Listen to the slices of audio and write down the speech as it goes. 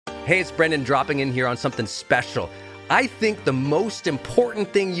Hey, it's Brendan dropping in here on something special. I think the most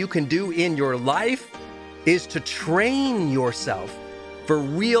important thing you can do in your life is to train yourself for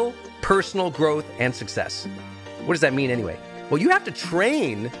real personal growth and success. What does that mean anyway? Well, you have to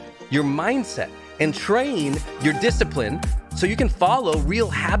train your mindset and train your discipline so you can follow real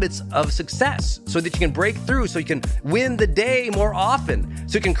habits of success, so that you can break through, so you can win the day more often,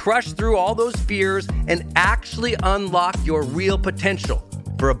 so you can crush through all those fears and actually unlock your real potential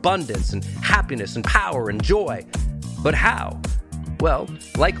for abundance and happiness and power and joy. But how? Well,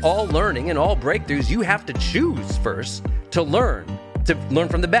 like all learning and all breakthroughs, you have to choose first to learn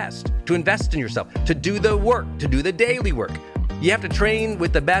from the best, to invest in yourself, to do the work, to do the daily work. You have to train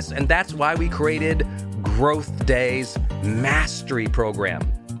with the best, and that's why we created Growth Day's Mastery Program.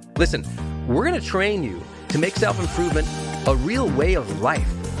 Listen, we're going to train you to make self-improvement a real way of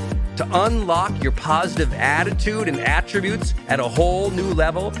life, to unlock your positive attitude and attributes at a whole new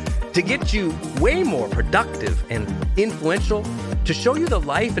level, to get you way more productive and influential, to show you the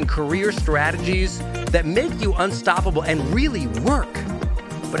life and career strategies that make you unstoppable and really work.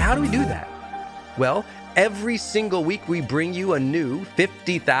 But how do we do that? Well, every single week we bring you a new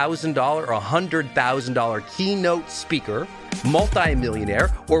 $50,000 or $100,000 keynote speaker,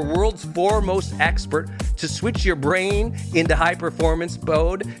 multimillionaire, or world's foremost expert to switch your brain into high performance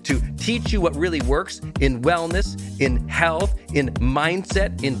mode, to teach you what really works in wellness, in health, in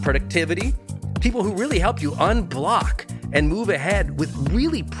mindset, in productivity. People who really help you unblock and move ahead with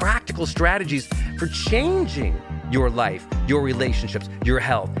really practical strategies for changing your life, your relationships, your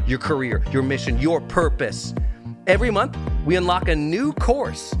health, your career, your mission, your purpose. Every month, we unlock a new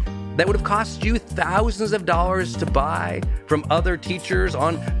course that would have cost you thousands of dollars to buy from other teachers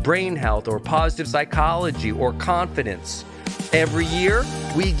on brain health or positive psychology or confidence. Every year,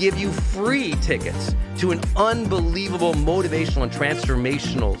 we give you free tickets to an unbelievable motivational and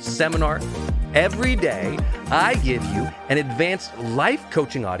transformational seminar. Every day, I give you an advanced life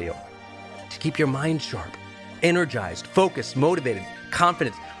coaching audio to keep your mind sharp, energized, focused, motivated,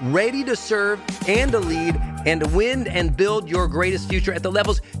 confident, ready to serve and to lead and to win and build your greatest future at the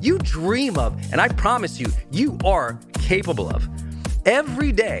levels you dream of. And I promise you, you are capable of.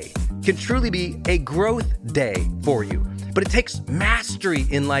 Every day can truly be a growth day for you. But it takes mastery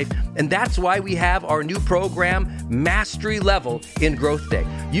in life, and that's why we have our new program, Mastery Level in Growth Day.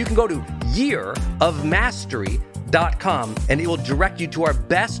 You can go to yearofmastery.com, and it will direct you to our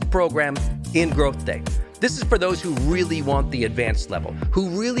best program in Growth Day. This is for those who really want the advanced level, who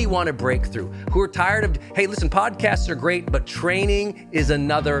really want to break through, who are tired of, hey, listen, podcasts are great, but training is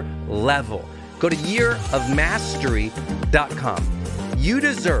another level. Go to yearofmastery.com. You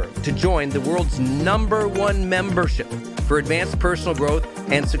deserve to join the world's #1 membership for advanced personal growth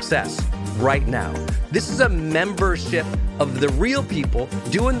and success right now. This is a membership of the real people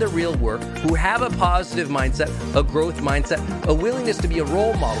doing the real work, who have a positive mindset, a growth mindset, a willingness to be a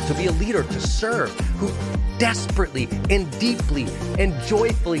role model, to be a leader, to serve, who desperately and deeply and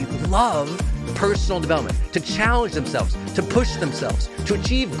joyfully love personal development, to challenge themselves, to push themselves, to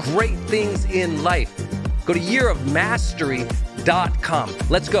achieve great things in life. Go to yearofmastery.com.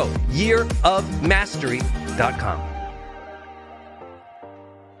 Let's go. yearofmastery.com.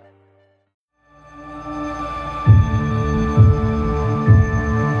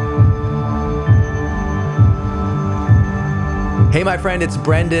 Hey, my friend, it's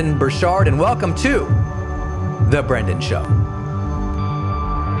Brendan Burchard, and welcome to The Brendan Show.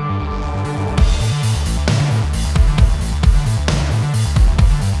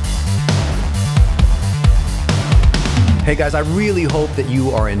 Hey guys, I really hope that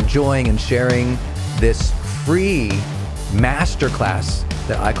you are enjoying and sharing this free masterclass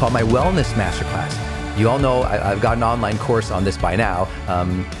that I call my Wellness Masterclass. You all know I've got an online course on this by now.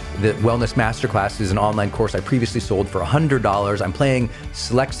 The Wellness Masterclass is an online course I previously sold for $100. I'm playing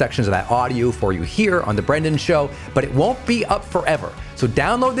select sections of that audio for you here on The Brendan Show, but it won't be up forever. So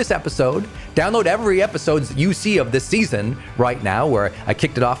download this episode, download every episode that you see of this season right now, where I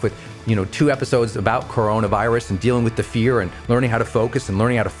kicked it off with 2 episodes about coronavirus and dealing with the fear and learning how to focus and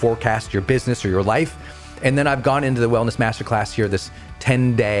learning how to forecast your business or your life. And then I've gone into the Wellness Masterclass here, this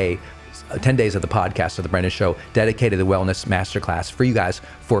 10 days of the podcast of The Brendan Show, dedicated to the Wellness Masterclass for you guys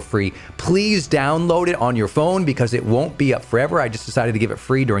for free. Please download it on your phone because it won't be up forever. I just decided to give it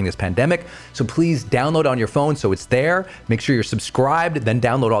free during this pandemic. So please download on your phone so it's there. Make sure you're subscribed, then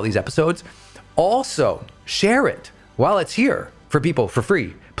download all these episodes. Also, share it while it's here for people for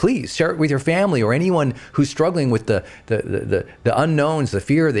free. Please share it with your family or anyone who's struggling with the unknowns, the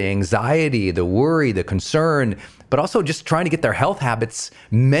fear, the anxiety, the worry, the concern, but also just trying to get their health habits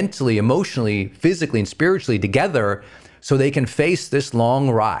mentally, emotionally, physically, and spiritually together so they can face this long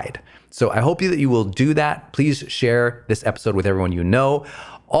ride. So I hope that you will do that. Please share this episode with everyone you know.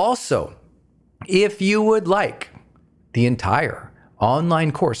 Also, if you would like the entire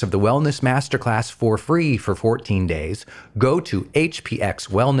online course of the Wellness Masterclass for free for 14 days, go to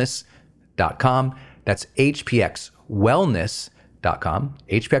hpxwellness.com. That's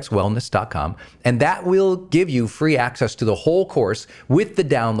hpxwellness.com, and that will give you free access to the whole course with the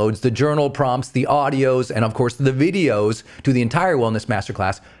downloads, the journal prompts, the audios, and of course the videos to the entire Wellness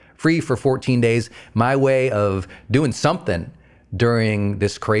Masterclass, free for 14 days. My way of doing something during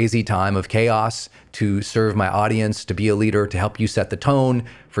this crazy time of chaos to serve my audience, to be a leader, to help you set the tone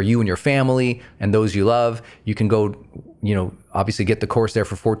for you and your family and those you love. You can go, obviously get the course there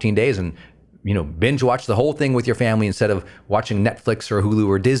for 14 days and binge watch the whole thing with your family instead of watching Netflix or Hulu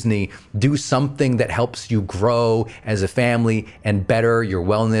or Disney. Do something that helps you grow as a family and better your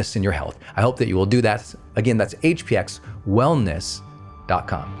wellness and your health. I hope that you will do that. Again, that's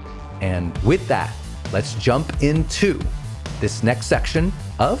hpxwellness.com. And with that, let's jump into this next section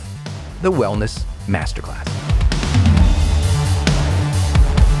of the Wellness Masterclass.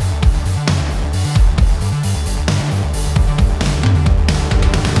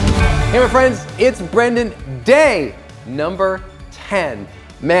 Hey, my friends, it's Brendan, day number 10.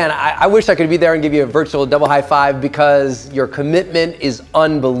 Man, I wish I could be there and give you a virtual double high five because your commitment is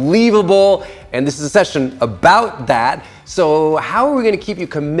unbelievable. And this is a session about that. So how are we going to keep you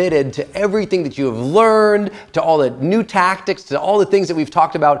committed to everything that you have learned, to all the new tactics, to all the things that we've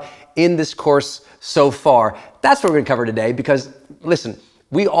talked about in this course so far? That's what we're going to cover today because, listen,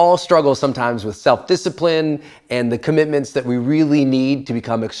 we all struggle sometimes with self-discipline and the commitments that we really need to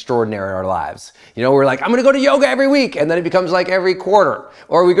become extraordinary in our lives. We're like, I'm gonna go to yoga every week, and then it becomes like every quarter.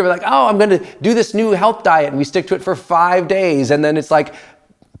 Or we could be like, oh, I'm gonna do this new health diet, and we stick to it for 5 days, and then it's like,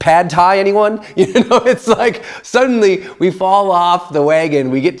 pad thai, anyone? It's like suddenly we fall off the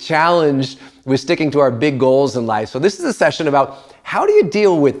wagon, we get challenged with sticking to our big goals in life. So this is a session about how do you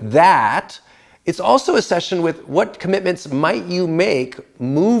deal with that. It's also a session with what commitments might you make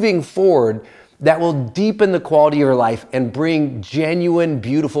moving forward that will deepen the quality of your life and bring genuine,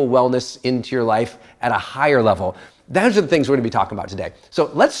 beautiful wellness into your life at a higher level. Those are the things we're going to be talking about today.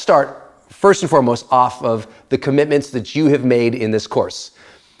 So let's start first and foremost off of the commitments that you have made in this course.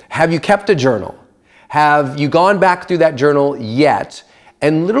 Have you kept a journal? Have you gone back through that journal yet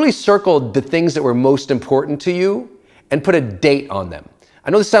and literally circled the things that were most important to you and put a date on them? I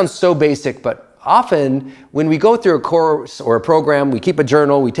know this sounds so basic, but often when we go through a course or a program, we keep a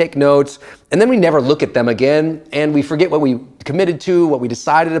journal, we take notes, and then we never look at them again, and we forget what we committed to, what we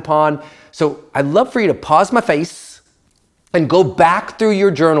decided upon. So I'd love for you to pause my face and go back through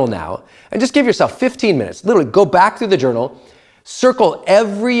your journal now, and just give yourself 15 minutes. Literally go back through the journal, circle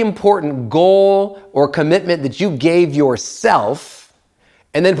every important goal or commitment that you gave yourself,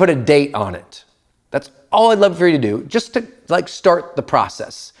 and then put a date on it. That's all I'd love for you to do, just to start the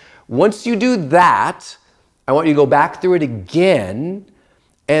process. Once you do that, I want you to go back through it again.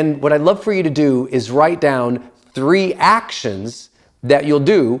 And what I'd love for you to do is write down 3 actions that you'll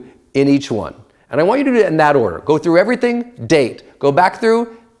do in each one. And I want you to do it in that order. Go through everything, date. Go back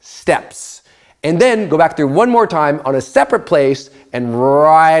through, steps. And then go back through one more time on a separate place and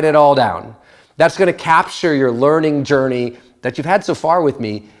write it all down. That's going to capture your learning journey that you've had so far with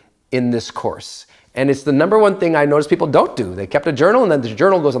me in this course. And it's the number one thing I notice people don't do. They kept a journal and then the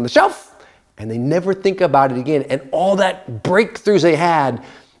journal goes on the shelf and they never think about it again. And all that breakthroughs they had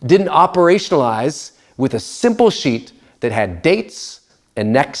didn't operationalize with a simple sheet that had dates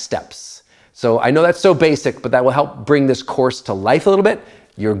and next steps. So I know that's so basic, but that will help bring this course to life a little bit.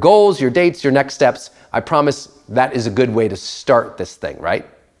 Your goals, your dates, your next steps. I promise that is a good way to start this thing, right?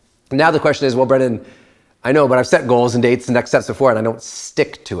 Now the question is, well, Brendan, I know, but I've set goals and dates and next steps before and I don't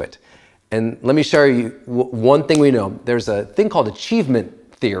stick to it. And let me share you one thing we know. There's a thing called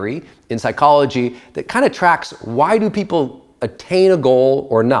achievement theory in psychology that kind of tracks why do people attain a goal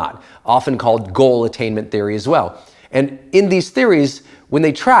or not, often called goal attainment theory as well. And in these theories, when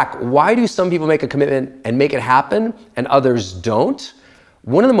they track why do some people make a commitment and make it happen and others don't,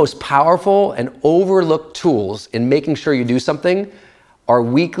 one of the most powerful and overlooked tools in making sure you do something are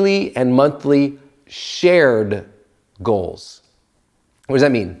weekly and monthly shared goals. What does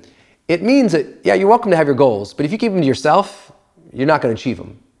that mean? It means that, yeah, you're welcome to have your goals, but if you keep them to yourself, you're not going to achieve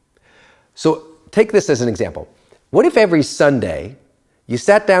them. So take this as an example. What if every Sunday you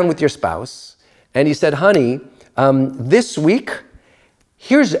sat down with your spouse and you said, honey, this week,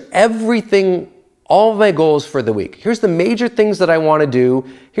 here's everything, all of my goals for the week. Here's the major things that I want to do.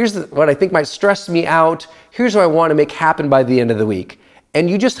 Here's what I think might stress me out. Here's what I want to make happen by the end of the week. And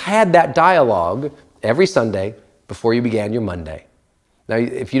you just had that dialogue every Sunday before you began your Monday. Now,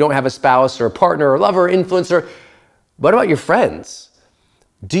 if you don't have a spouse or a partner or lover or influencer, what about your friends?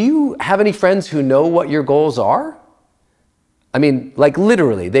 Do you have any friends who know what your goals are? I mean, like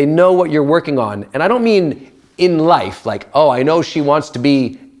literally, they know what you're working on. And I don't mean in life, like, oh, I know she wants to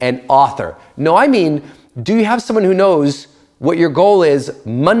be an author. No, I mean, do you have someone who knows what your goal is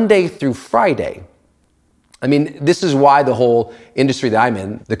Monday through Friday? I mean, this is why the whole industry that I'm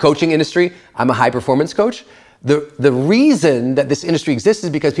in, the coaching industry, I'm a high performance coach. The reason that this industry exists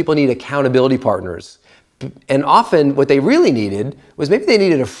is because people need accountability partners. And often what they really needed was maybe they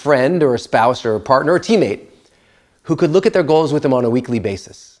needed a friend or a spouse or a partner or a teammate who could look at their goals with them on a weekly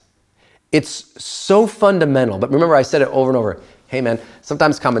basis. It's so fundamental, but remember I said it over and over, hey man,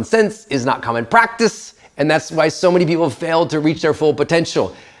 sometimes common sense is not common practice, and that's why so many people fail to reach their full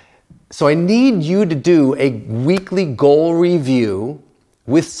potential. So I need you to do a weekly goal review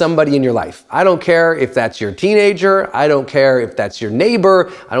with somebody in your life. I don't care if that's your teenager, I don't care if that's your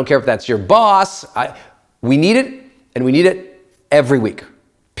neighbor, I don't care if that's your boss. We need it, and we need it every week,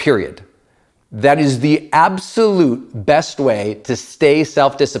 period. That is the absolute best way to stay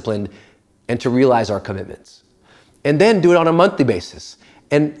self-disciplined and to realize our commitments. And then do it on a monthly basis.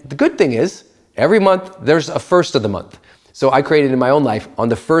 And the good thing is, every month there's a first of the month. So I created in my own life, on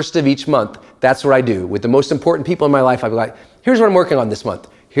the first of each month, that's what I do. With the most important people in my life, I'd be like, here's what I'm working on this month.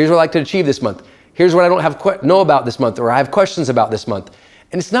 Here's what I'd like to achieve this month. Here's what I don't know about this month, or I have questions about this month.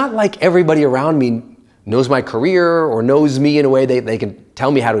 And it's not like everybody around me knows my career or knows me in a way they can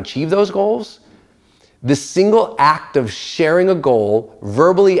tell me how to achieve those goals. The single act of sharing a goal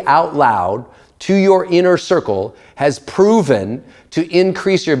verbally out loud to your inner circle has proven to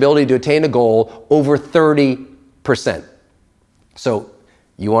increase your ability to attain a goal over 30%. So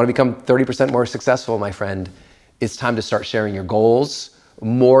you want to become 30% more successful, my friend, it's time to start sharing your goals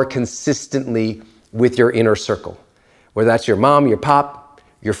more consistently with your inner circle. Whether that's your mom, your pop,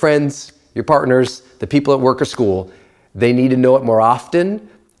 your friends, your partners, the people at work or school, they need to know it more often,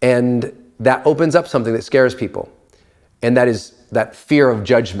 and that opens up something that scares people, and that is that fear of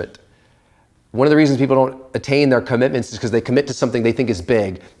judgment. One of the reasons people don't attain their commitments is because they commit to something they think is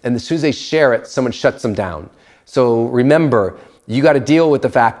big, and as soon as they share it, someone shuts them down. So remember, you got to deal with the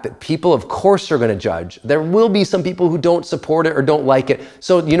fact that people, of course, are going to judge. There will be some people who don't support it or don't like it.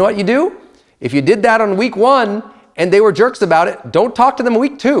 So you know what you do? If you did that on week 1 and they were jerks about it, don't talk to them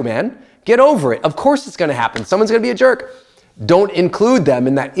week 2, man. Get over it. Of course it's going to happen. Someone's going to be a jerk. Don't include them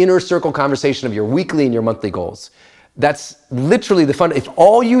in that inner circle conversation of your weekly and your monthly goals. That's literally the fun. If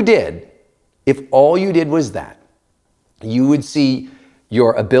all you did was that, you would see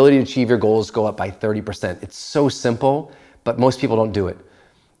your ability to achieve your goals go up by 30%. It's so simple, but most people don't do it.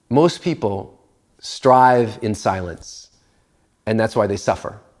 Most people strive in silence, and that's why they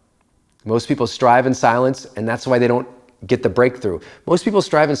suffer. Most people strive in silence, and that's why they don't get the breakthrough. Most people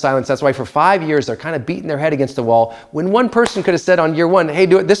strive in silence. That's why for 5 years, they're kind of beating their head against the wall when one person could have said on year 1, hey,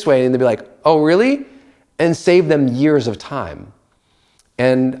 do it this way. And they'd be like, oh, really? And save them years of time.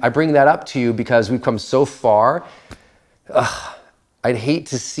 And I bring that up to you because we've come so far. I'd hate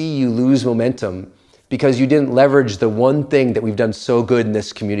to see you lose momentum because you didn't leverage the one thing that we've done so good in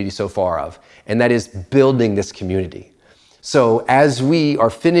this community so far of, and that is building this community. So as we are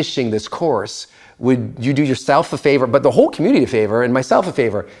finishing this course, would you do yourself a favor, but the whole community a favor, and myself a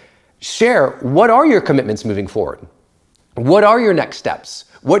favor, share what are your commitments moving forward? What are your next steps?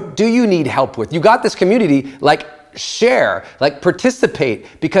 What do you need help with? You got this community, like share, like participate,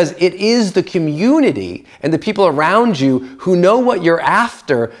 because it is the community and the people around you who know what you're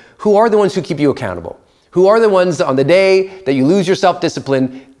after, who are the ones who keep you accountable, who are the ones on the day that you lose your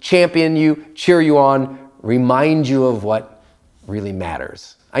self-discipline, champion you, cheer you on, remind you of what really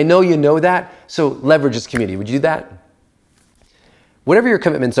matters. I know you know that, so leverage this community. Would you do that? Whatever your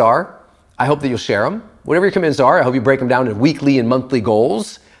commitments are, I hope that you'll share them. Whatever your commitments are, I hope you break them down into weekly and monthly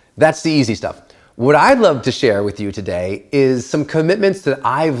goals. That's the easy stuff. What I'd love to share with you today is some commitments that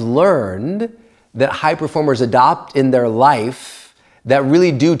I've learned that high performers adopt in their life that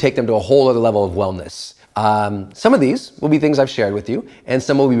really do take them to a whole other level of wellness. Some of these will be things I've shared with you, and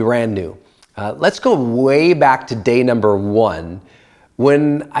some will be brand new. Let's go way back to day number 1,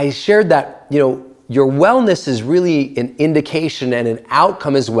 when I shared that, your wellness is really an indication and an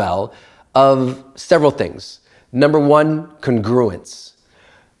outcome as well of several things. Number 1, congruence.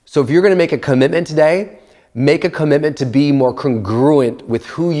 So if you're going to make a commitment today, make a commitment to be more congruent with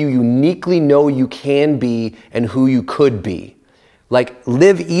who you uniquely know you can be and who you could be. Like,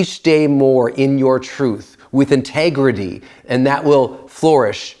 live each day more in your truth with integrity, and that will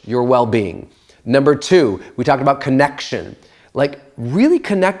flourish your well-being. Number 2, we talked about connection. Like, really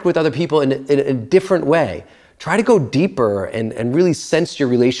connect with other people in a different way. try to go deeper and really sense your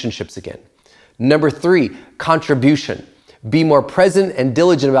relationships again. Number 3, contribution. Be more present and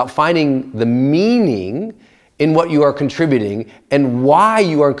diligent about finding the meaning in what you are contributing and why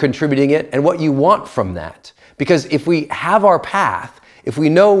you are contributing it and what you want from that. Because if we have our path, if we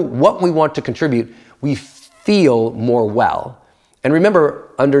know what we want to contribute, we feel more well. And remember,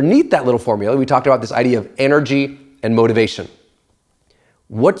 underneath that little formula, we talked about this idea of energy and motivation.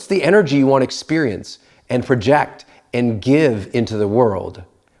 What's the energy you want to experience and project and give into the world?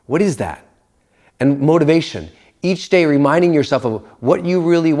 What is that? And motivation. Each day reminding yourself of what you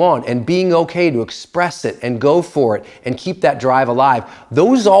really want and being okay to express it and go for it and keep that drive alive.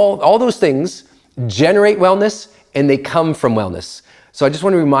 All those things generate wellness and they come from wellness. So I just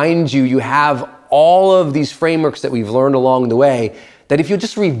want to remind you, you have all of these frameworks that we've learned along the way, that if you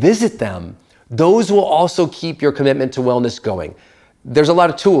just revisit them, those will also keep your commitment to wellness going. There's a lot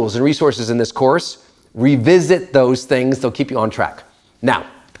of tools and resources in this course. Revisit those things, they'll keep you on track. Now,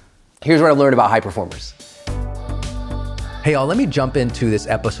 here's what I've learned about high performers. Hey, y'all, let me jump into this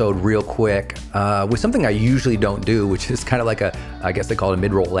episode real quick with something I usually don't do, which is kind of like I guess they call it a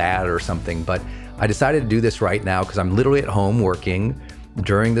mid-roll ad or something, but I decided to do this right now because I'm literally at home working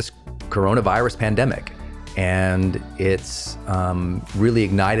during this coronavirus pandemic. And it's really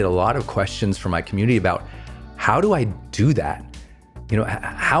ignited a lot of questions from my community about how do I do that?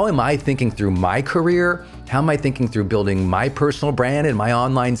 How am I thinking through my career? How am I thinking through building my personal brand and my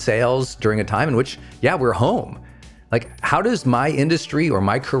online sales during a time in which, we're home? Like, how does my industry or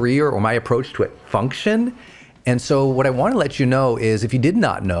my career or my approach to it function? And so what I want to let you know is, if you did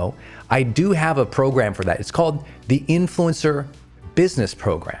not know, I do have a program for that. It's called the Influencer Business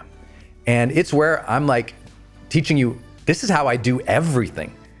Program. And it's where I'm like teaching you, this is how I do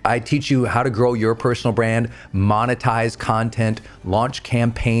everything. I teach you how to grow your personal brand, monetize content, launch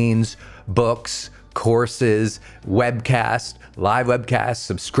campaigns, books, courses, webcasts, live webcasts,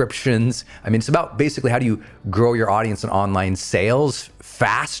 subscriptions. I mean, it's about basically how do you grow your audience and online sales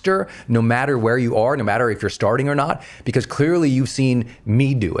faster, no matter where you are, no matter if you're starting or not, because clearly you've seen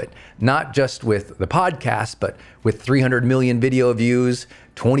me do it, not just with the podcast, but with 300 million video views,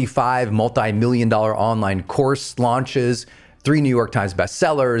 25 multi-million-dollar online course launches, 3 New York Times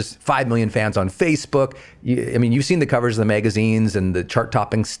bestsellers, 5 million fans on Facebook. You've seen the covers of the magazines and the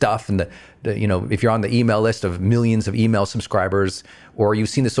chart-topping stuff, and the if you're on the email list of millions of email subscribers, or you've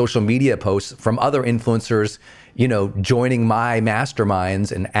seen the social media posts from other influencers, joining my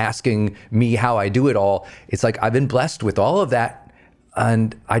masterminds and asking me how I do it all. It's like I've been blessed with all of that,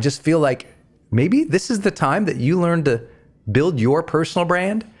 and I just feel like maybe this is the time that you learn to build your personal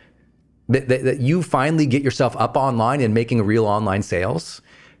brand. That you finally get yourself up online and making real online sales,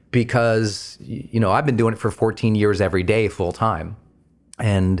 because, I've been doing it for 14 years every day full time.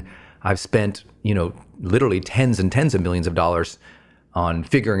 And I've spent, literally tens and tens of millions of dollars on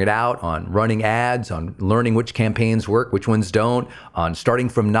figuring it out, on running ads, on learning which campaigns work, which ones don't, on starting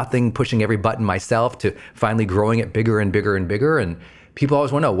from nothing, pushing every button myself to finally growing it bigger and bigger and bigger. And people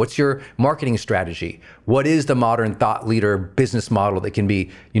always want to know, what's your marketing strategy? What is the modern thought leader business model that can be,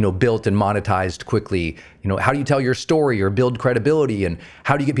 built and monetized quickly? How do you tell your story or build credibility? And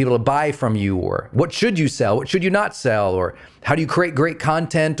how do you get people to buy from you? Or what should you sell? What should you not sell? Or how do you create great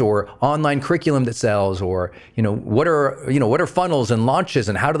content or online curriculum that sells? Or, what are funnels and launches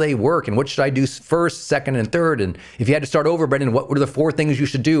and how do they work? And what should I do first, second, and third? And if you had to start over, Brendan, what were the 4 things you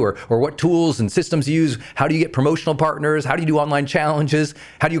should do? Or what tools and systems you use? How do you get promotional partners? How do you do online challenges?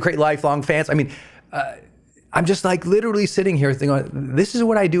 How do you create lifelong fans? I'm just like literally sitting here thinking, this is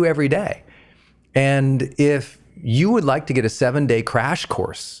what I do every day. And if you would like to get a 7-day crash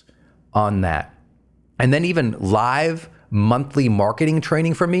course on that, and then even live monthly marketing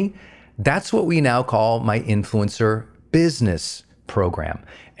training from me, that's what we now call my Influencer Business Program.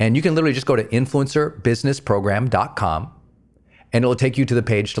 And you can literally just go to influencerbusinessprogram.com and it'll take you to the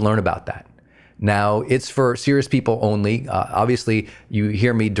page to learn about that. Now, it's for serious people only. Obviously, you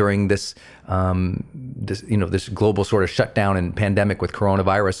hear me during this global sort of shutdown and pandemic with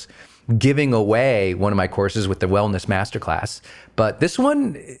coronavirus, giving away one of my courses with the Wellness Masterclass. But this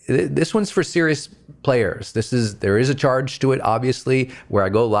one's for serious players. There is a charge to it, obviously, where I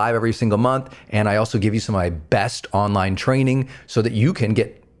go live every single month, and I also give you some of my best online training so that you can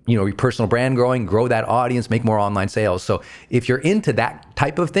get your personal brand growing, grow that audience, make more online sales. So if you're into that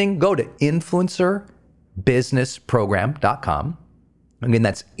type of thing, go to influencerbusinessprogram.com. Again,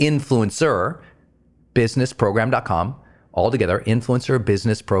 that's influencerbusinessprogram.com. All together,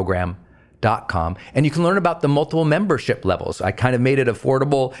 influencerbusinessprogram.com. And you can learn about the multiple membership levels. I kind of made it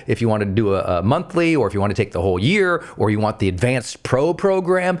affordable if you want to do a monthly, or if you want to take the whole year, or you want the advanced pro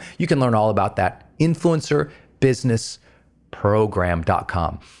program. You can learn all about that. Influencer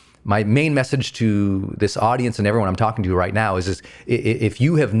influencerbusinessprogram.com. My main message to this audience and everyone I'm talking to right now is if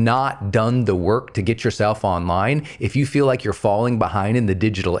you have not done the work to get yourself online, if you feel like you're falling behind in the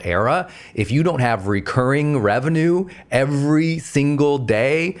digital era, if you don't have recurring revenue every single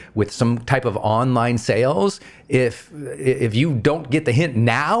day with some type of online sales, if you don't get the hint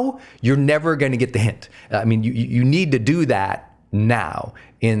now, you're never going to get the hint. I mean, you need to do that now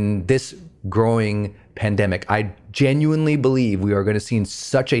in this growing pandemic. I genuinely believe we are going to see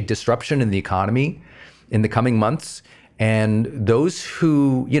such a disruption in the economy in the coming months. And those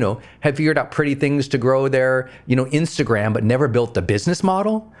who, have figured out pretty things to grow their, Instagram, but never built the business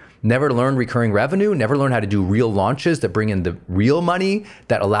model, never learned recurring revenue, never learned how to do real launches that bring in the real money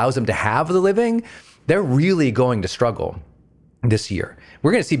that allows them to have the living, they're really going to struggle this year.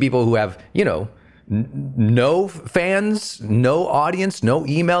 We're going to see people who have, no fans, no audience, no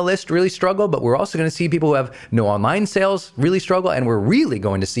email list really struggle, but we're also going to see people who have no online sales really struggle. And we're really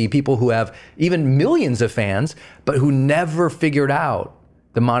going to see people who have even millions of fans, but who never figured out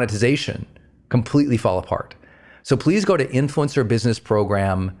the monetization completely fall apart. So please go to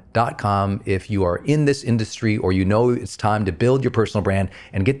influencerbusinessprogram.com if you are in this industry or it's time to build your personal brand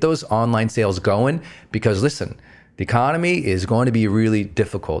and get those online sales going. Because listen, the economy is going to be really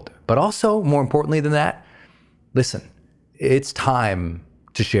difficult, but also more importantly than that, listen, it's time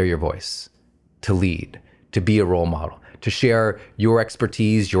to share your voice, to lead, to be a role model, to share your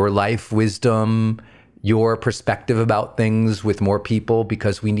expertise, your life wisdom, your perspective about things with more people,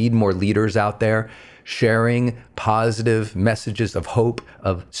 because we need more leaders out there sharing positive messages of hope,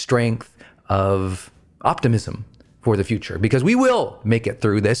 of strength, of optimism for the future, because we will make it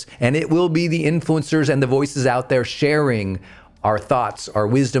through this, and it will be the influencers and the voices out there sharing our thoughts, our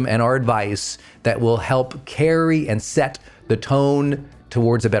wisdom, and our advice that will help carry and set the tone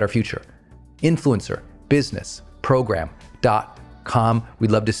towards a better future. Influencerbusinessprogram.com.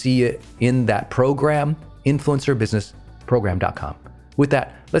 We'd love to see you in that program, influencerbusinessprogram.com. With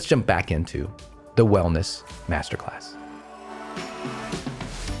that, let's jump back into the Wellness Masterclass.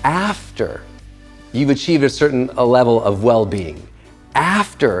 After you've achieved a certain level of well-being,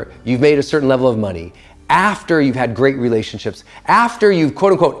 after you've made a certain level of money, after you've had great relationships, after you've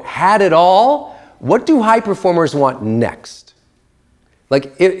quote unquote had it all, what do high performers want next?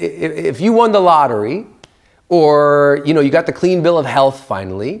 Like if you won the lottery, or you got the clean bill of health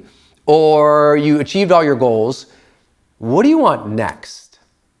finally, or you achieved all your goals, what do you want next?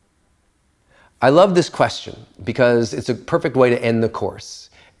 I love this question because it's a perfect way to end the course.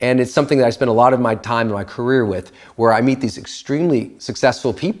 And it's something that I spend a lot of my time in my career with, where I meet these extremely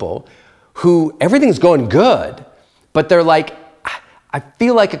successful people who everything's going good, but they're like, I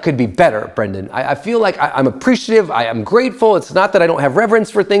feel like it could be better, Brendan. I feel like I'm appreciative, I'm grateful. It's not that I don't have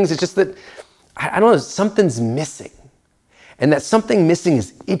reverence for things, it's just that, I don't know, something's missing. And that something missing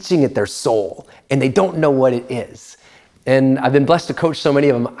is itching at their soul, and they don't know what it is. And I've been blessed to coach so many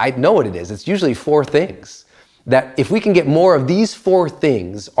of them, I know what it is. It's usually 4 things. That if we can get more of these 4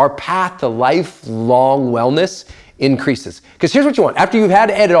 things, our path to lifelong wellness increases. Because here's what you want. After you've had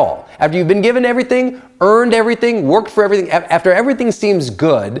it all, after you've been given everything, earned everything, worked for everything, after everything seems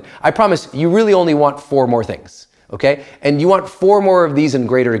good, I promise you really only want 4 more things, okay? And you want 4 more of these in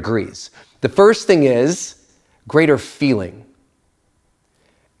greater degrees. The first thing is greater feeling.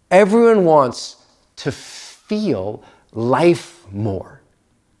 Everyone wants to feel life more.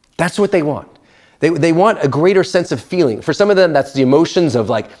 That's what they want. They want a greater sense of feeling. For some of them, that's the emotions of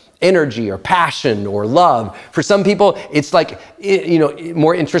like energy or passion or love. For some people, it's like,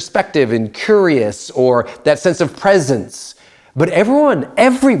 more introspective and curious, or that sense of presence. But everyone,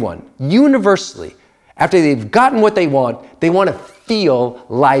 universally, after they've gotten what they want to feel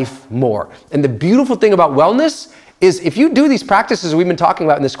life more. And the beautiful thing about wellness is if you do these practices we've been talking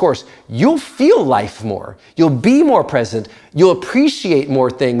about in this course, you'll feel life more. You'll be more present. You'll appreciate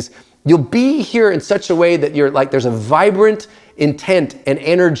more things. You'll be here in such a way that you're like, there's a vibrant intent and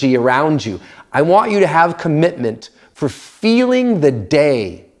energy around you. I want you to have commitment for feeling the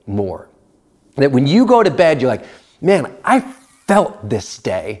day more. That when you go to bed, you're like, man, I felt this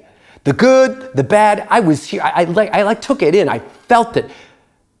day. The good, the bad, I was here. I took it in. I felt it.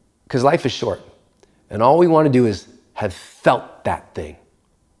 Because life is short. And all we want to do is have felt that thing.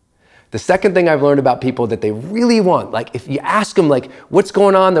 The second thing I've learned about people that they really want, like if you ask them like, what's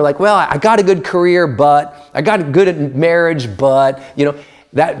going on? They're like, well, I got a good career, but I got good at marriage, but,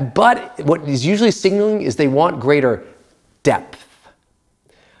 what is usually signaling is they want greater depth.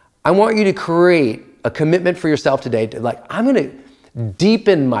 I want you to create a commitment for yourself today to like, I'm going to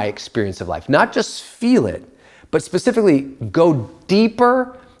deepen my experience of life, not just feel it, but specifically go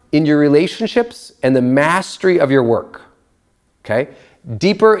deeper in your relationships and the mastery of your work, okay?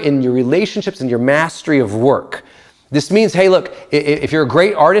 Deeper in your relationships and your mastery of work. This means, hey, look, if you're a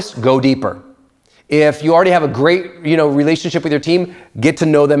great artist, go deeper. If you already have a great, relationship with your team, get to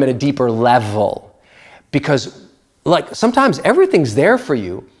know them at a deeper level. Because like sometimes everything's there for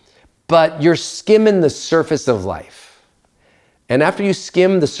you, but you're skimming the surface of life. And after you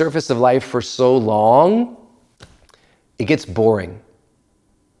skim the surface of life for so long, it gets boring.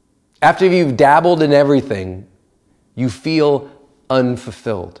 After you've dabbled in everything, you feel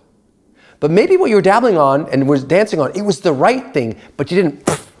unfulfilled. But maybe what you were dabbling on and was dancing on, it was the right thing, but you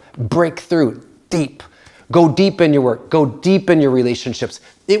didn't break through deep. Go deep in your work. Go deep in your relationships.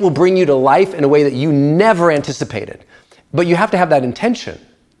 It will bring you to life in a way that you never anticipated. But you have to have that intention.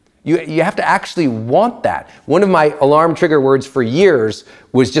 You have to actually want that. One of my alarm trigger words for years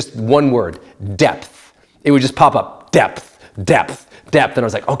was just one word, depth. It would just pop up, depth, depth, depth. And I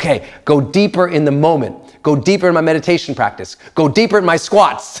was like, okay, go deeper in the moment. Go deeper in my meditation practice. Go deeper in my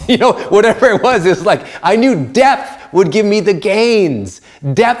squats. Whatever it was like, I knew depth would give me the gains.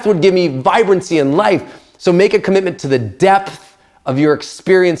 Depth would give me vibrancy in life. So make a commitment to the depth of your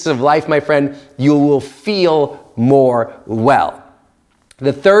experience of life, my friend. You will feel more well.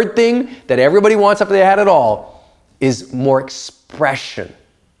 The third thing that everybody wants after they had it all is more expression,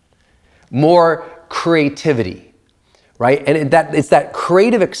 more creativity, right? And it's that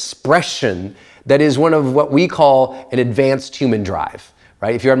creative expression that is one of what we call an advanced human drive,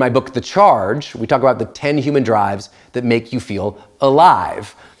 right? If you read my book, The Charge, we talk about the 10 human drives that make you feel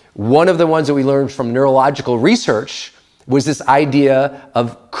alive. One of the ones that we learned from neurological research was this idea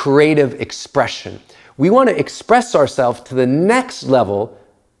of creative expression. We want to express ourselves to the next level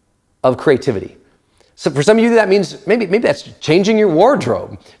of creativity. So for some of you, that means maybe that's changing your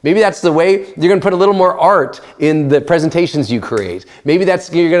wardrobe. Maybe that's the way you're going to put a little more art in the presentations you create. Maybe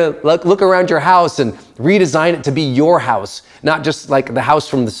that's you're going to look around your house and redesign it to be your house, not just like the house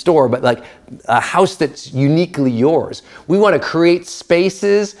from the store, but like a house that's uniquely yours. We want to create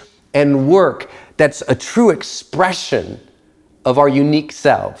spaces and work that's a true expression of our unique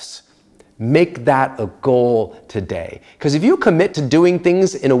selves. Make that a goal today. Because if you commit to doing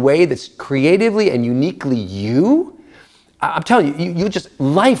things in a way that's creatively and uniquely you, I'm telling you,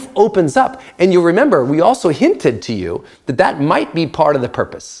 life opens up. And you'll remember, we also hinted to you that might be part of the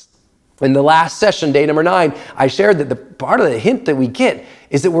purpose. In the last session, day number 9, I shared that the part of the hint that we get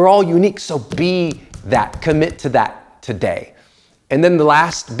is that we're all unique. So be that, commit to that today. And then the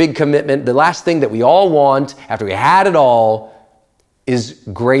last big commitment, the last thing that we all want after we had it all is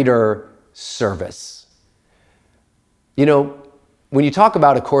greater service. When you talk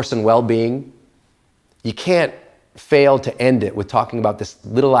about A Course in Well-Being, you can't fail to end it with talking about this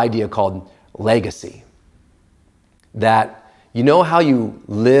little idea called legacy. That how you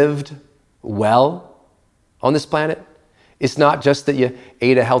lived well on this planet? It's not just that you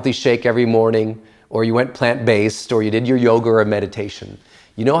ate a healthy shake every morning, or you went plant-based, or you did your yoga or meditation.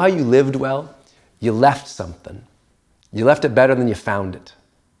 You know how you lived well? You left something. You left it better than you found it.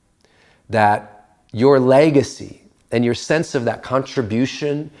 That your legacy and your sense of that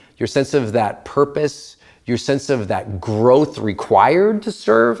contribution, your sense of that purpose, your sense of that growth required to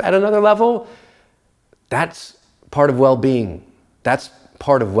serve at another level, that's part of well-being. That's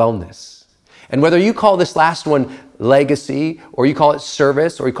part of wellness. And whether you call this last one legacy, or you call it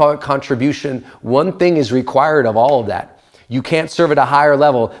service, or you call it contribution, one thing is required of all of that. You can't serve at a higher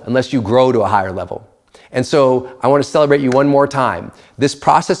level unless you grow to a higher level. And so I want to celebrate you one more time. This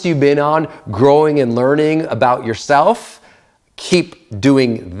process you've been on, growing and learning about yourself, keep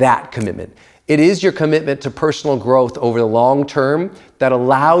doing that commitment. It is your commitment to personal growth over the long term that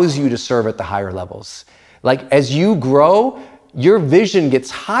allows you to serve at the higher levels. Like as you grow, your vision gets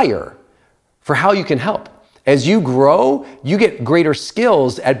higher for how you can help. As you grow, you get greater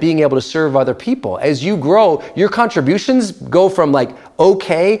skills at being able to serve other people. As you grow, your contributions go from like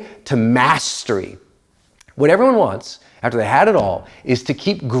okay to mastery. What everyone wants, after they had it all, is to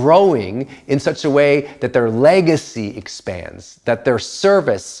keep growing in such a way that their legacy expands, that their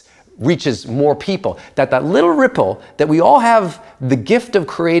service reaches more people, that little ripple that we all have the gift of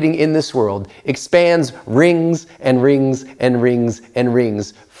creating in this world expands, rings and rings and rings and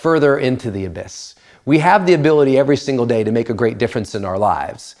rings further into the abyss. We have the ability every single day to make a great difference in our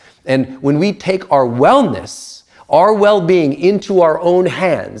lives. And when we take our wellness, our well-being into our own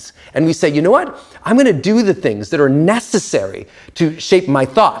hands, and we say, you know what? I'm going to do the things that are necessary to shape my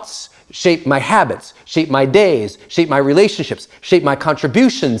thoughts, shape my habits, shape my days, shape my relationships, shape my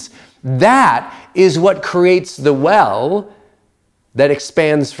contributions. That is what creates the well that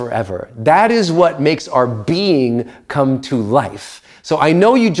expands forever. That is what makes our being come to life. So I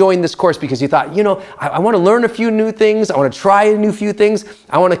know you joined this course because you thought, I want to learn a few new things. I want to try a few things.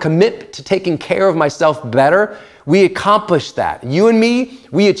 I want to commit to taking care of myself better. We accomplished that. You and me,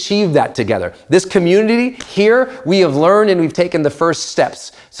 we achieved that together. This community here, we have learned and we've taken the first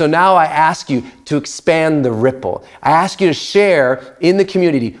steps. So now I ask you to expand the ripple. I ask you to share in the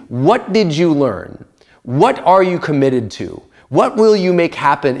community, what did you learn? What are you committed to? What will you make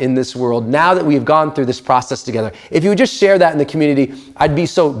happen in this world now that we've gone through this process together? If you would just share that in the community, I'd be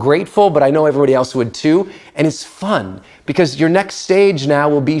so grateful, but I know everybody else would too. And it's fun because your next stage now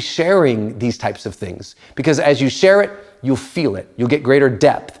will be sharing these types of things. Because as you share it, you'll feel it. You'll get greater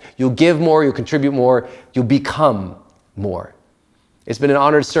depth. You'll give more, you'll contribute more, you'll become more. It's been an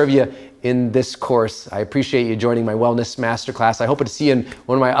honor to serve you in this course. I appreciate you joining my Wellness Masterclass. I hope to see you in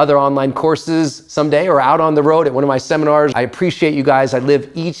one of my other online courses someday or out on the road at one of my seminars. I appreciate you guys. I live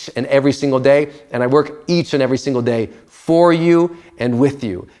each and every single day, and I work each and every single day for you and with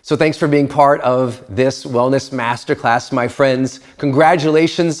you. So thanks for being part of this Wellness Masterclass, my friends.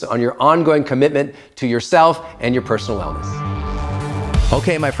 Congratulations on your ongoing commitment to yourself and your personal wellness.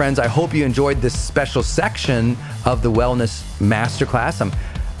 Okay, my friends, I hope you enjoyed this special section of the Wellness Masterclass. I'm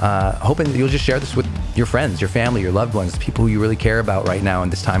hoping that you'll just share this with your friends, your family, your loved ones, people who you really care about right now in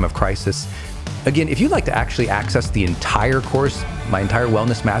this time of crisis. Again, if you'd like to actually access the entire course, my entire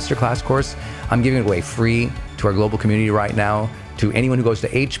Wellness Masterclass course, I'm giving it away free to our global community right now, to anyone who goes to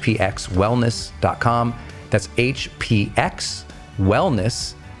hpxwellness.com. That's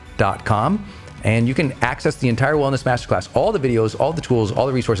hpxwellness.com. And you can access the entire Wellness Masterclass, all the videos, all the tools, all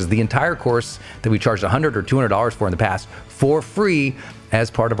the resources, the entire course that we charged $100 or $200 for in the past for free as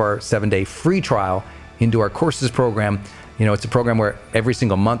part of our 7-day free trial into our courses program. It's a program where every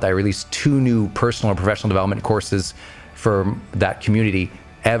single month I release 2 new personal and professional development courses for that community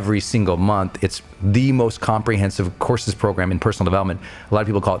every single month. It's the most comprehensive courses program in personal development. A lot of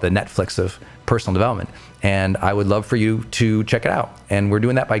people call it the Netflix of personal development. And I would love for you to check it out. And we're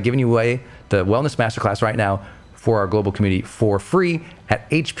doing that by giving you away the Wellness Masterclass right now for our global community for free at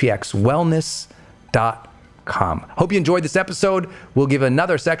hpxwellness.com. Hope you enjoyed this episode. We'll give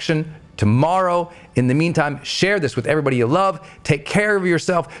another section tomorrow. In the meantime, share this with everybody you love. Take care of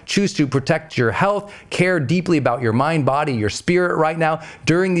yourself. Choose to protect your health. Care deeply about your mind, body, your spirit right now.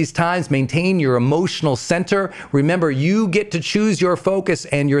 During these times, maintain your emotional center. Remember, you get to choose your focus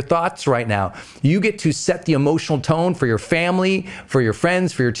and your thoughts right now. You get to set the emotional tone for your family, for your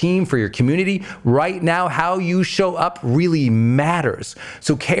friends, for your team, for your community. Right now, how you show up really matters.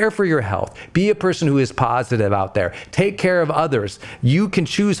 So care for your health. Be a person who is positive out there. Take care of others. You can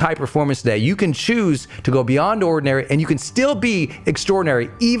choose high performance today. You can choose to go beyond ordinary, and you can still be extraordinary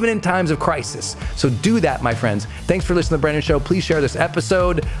even in times of crisis. So do that, my friends. Thanks for listening to The Brandon Show. Please share this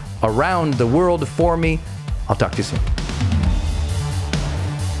episode around the world for me. I'll talk to you soon.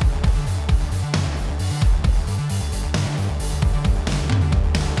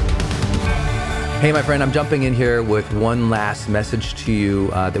 Hey, my friend, I'm jumping in here with one last message to you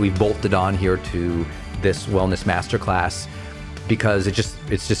that we've bolted on here to this Wellness Masterclass because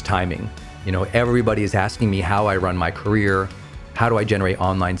it's just timing. Everybody is asking me how I run my career. How do I generate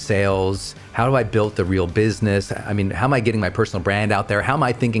online sales? How do I build the real business? How am I getting my personal brand out there? How am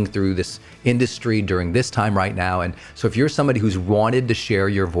I thinking through this industry during this time right now? And so if you're somebody who's wanted to share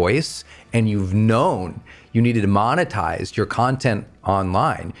your voice and you've known you needed to monetize your content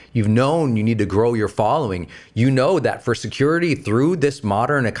online, you've known you need to grow your following, you know that for security through this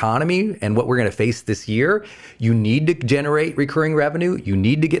modern economy and what we're going to face this year, you need to generate recurring revenue, you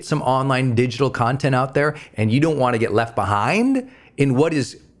need to get some online digital content out there, and you don't want to get left behind in what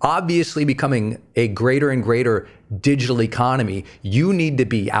is obviously becoming a greater and greater digital economy. You need to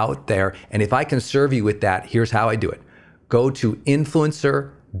be out there. And if I can serve you with that, here's how I do it. Go to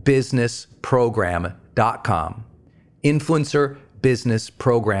influencerbusinessprogram.com,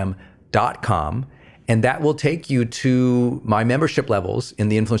 influencerbusinessprogram.com, and that will take you to my membership levels in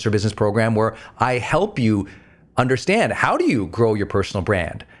the Influencer Business Program, where I help you understand, how do you grow your personal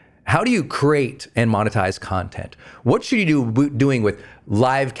brand? How do you create and monetize content? What should you be doing with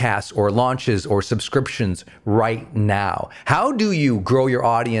live casts or launches or subscriptions right now? How do you grow your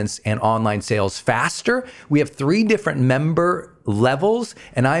audience and online sales faster? We have 3 different member levels,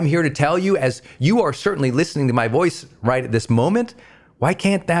 and I'm here to tell you, as you are certainly listening to my voice right at this moment, why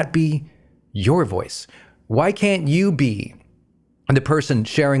can't that be your voice? Why can't you be the person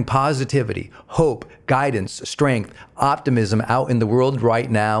sharing positivity, hope, guidance, strength, optimism out in the world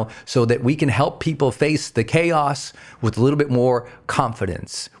right now, so that we can help people face the chaos with a little bit more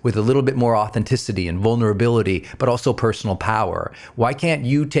confidence, with a little bit more authenticity and vulnerability, but also personal power? Why can't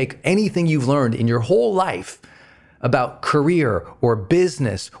you take anything you've learned in your whole life about career or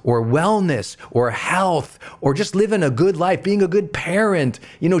business or wellness or health or just living a good life, being a good parent,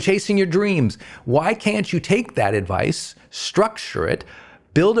 chasing your dreams. Why can't you take that advice, structure it,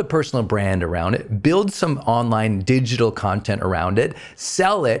 build a personal brand around it, build some online digital content around it,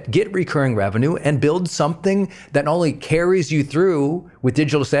 sell it, get recurring revenue, and build something that not only carries you through with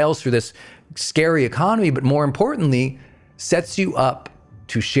digital sales through this scary economy, but more importantly, sets you up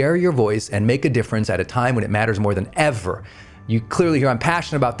to share your voice and make a difference at a time when it matters more than ever. You clearly hear I'm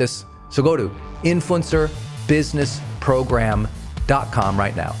passionate about this, so go to influencerbusinessprogram.com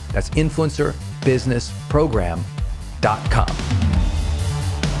right now. That's influencerbusinessprogram.com.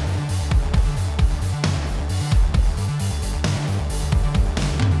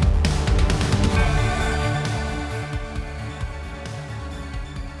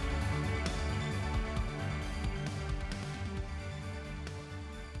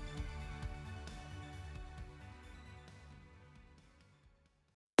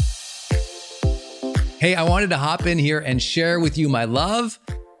 Hey, I wanted to hop in here and share with you my love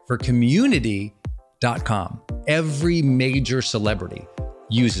for community.com. Every major celebrity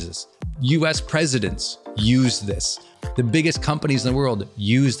uses this. US presidents use this. The biggest companies in the world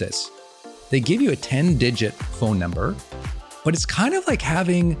use this. They give you a 10-digit phone number, but it's kind of like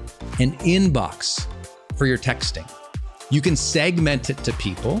having an inbox for your texting. You can segment it to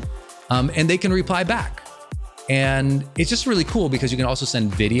people, and they can reply back. And it's just really cool because you can also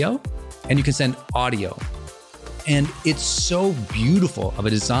send video and you can send audio. And it's so beautiful of a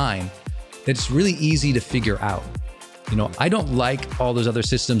design that it's really easy to figure out. I don't like all those other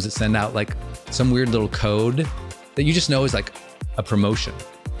systems that send out like some weird little code that you just know is like a promotion.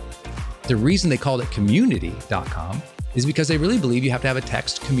 The reason they called it community.com is because they really believe you have to have a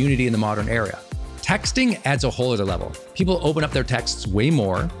text community in the modern era. Texting adds a whole other level. People open up their texts way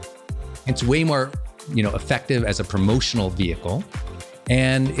more. It's way more, effective as a promotional vehicle.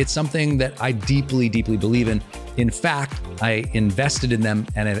 And it's something that I deeply, deeply believe in. In fact, I invested in them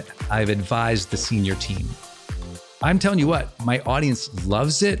and I've advised the senior team. I'm telling you what, my audience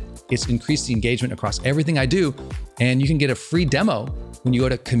loves it. It's increased the engagement across everything I do. And you can get a free demo when you go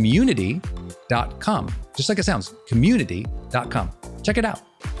to community.com. Just like it sounds, community.com. Check it out.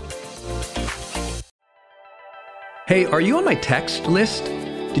 Hey, are you on my text list?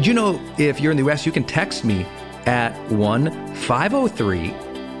 Did you know if you're in the US, you can text me at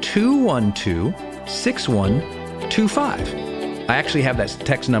 1-503-212-6125. I actually have that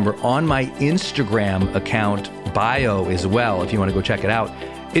text number on my Instagram account bio as well, if you want to go check it out.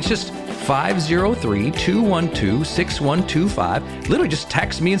 It's just 503-212-6125. Literally just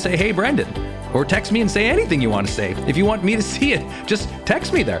text me and say, hey, Brendan. Or text me and say anything you want to say. If you want me to see it, just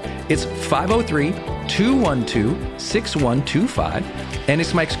text me there. It's 503-212-6125. And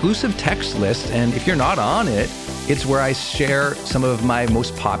it's my exclusive text list. And if you're not on it, it's where I share some of my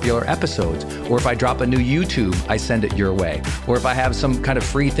most popular episodes. Or if I drop a new YouTube, I send it your way. Or if I have some kind of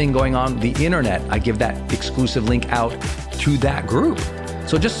free thing going on the internet, I give that exclusive link out to that group.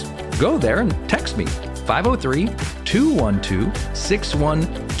 So just go there and text me.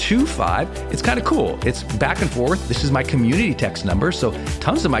 503-212-6125. It's kind of cool. It's back and forth. This is my community text number. So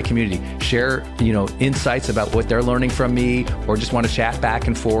tons of my community share, insights about what they're learning from me or just want to chat back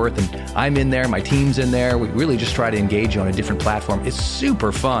and forth. And I'm in there. My team's in there. We really just try to engage you on a different platform. It's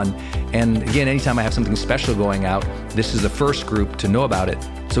super fun. And again, anytime I have something special going out, this is the first group to know about it.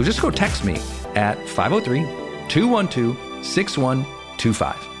 So just go text me at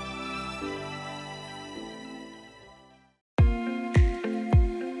 503-212-6125.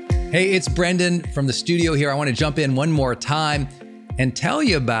 Hey, it's Brendan from the studio here. I want to jump in one more time and tell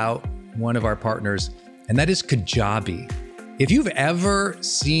you about one of our partners, and that is Kajabi. If you've ever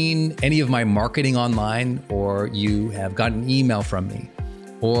seen any of my marketing online, or you have gotten an email from me,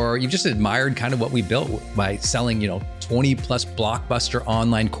 or you've just admired kind of what we built by selling, 20 plus blockbuster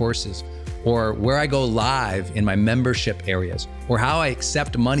online courses, or where I go live in my membership areas, or how I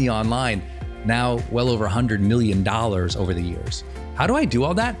accept money online, now well over $100 million over the years. How do I do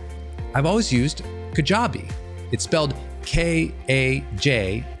all that? I've always used Kajabi. It's spelled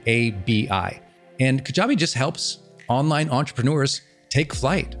Kajabi. And Kajabi just helps online entrepreneurs take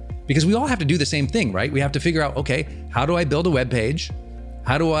flight because we all have to do the same thing, right? We have to figure out, okay, how do I build a web page?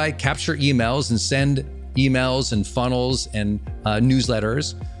 How do I capture emails and send emails and funnels and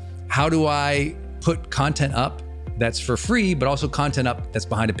newsletters? How do I put content up that's for free, but also content up that's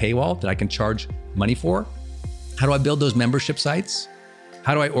behind a paywall that I can charge money for? How do I build those membership sites?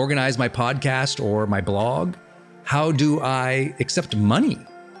 How do I organize my podcast or my blog? How do I accept money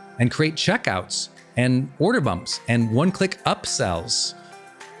and create checkouts and order bumps and one-click upsells?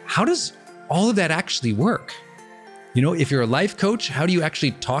 How does all of that actually work? You know, if you're a life coach, how do you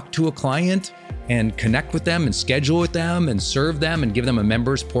actually talk to a client and connect with them and schedule with them and serve them and give them a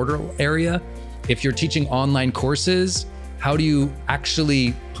members portal area? If you're teaching online courses, how do you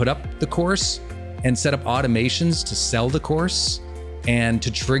actually put up the course and set up automations to sell the course and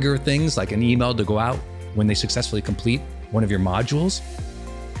to trigger things like an email to go out when they successfully complete one of your modules?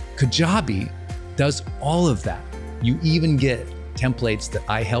 Kajabi does all of that. You even get templates that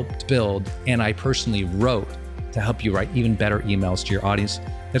I helped build and I personally wrote to help you write even better emails to your audience.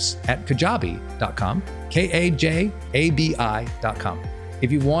 That's at kajabi.com, Kajabi.com.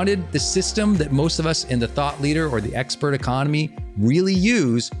 If you wanted the system that most of us in the thought leader or the expert economy really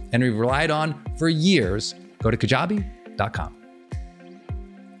use and we've relied on for years, go to kajabi.com.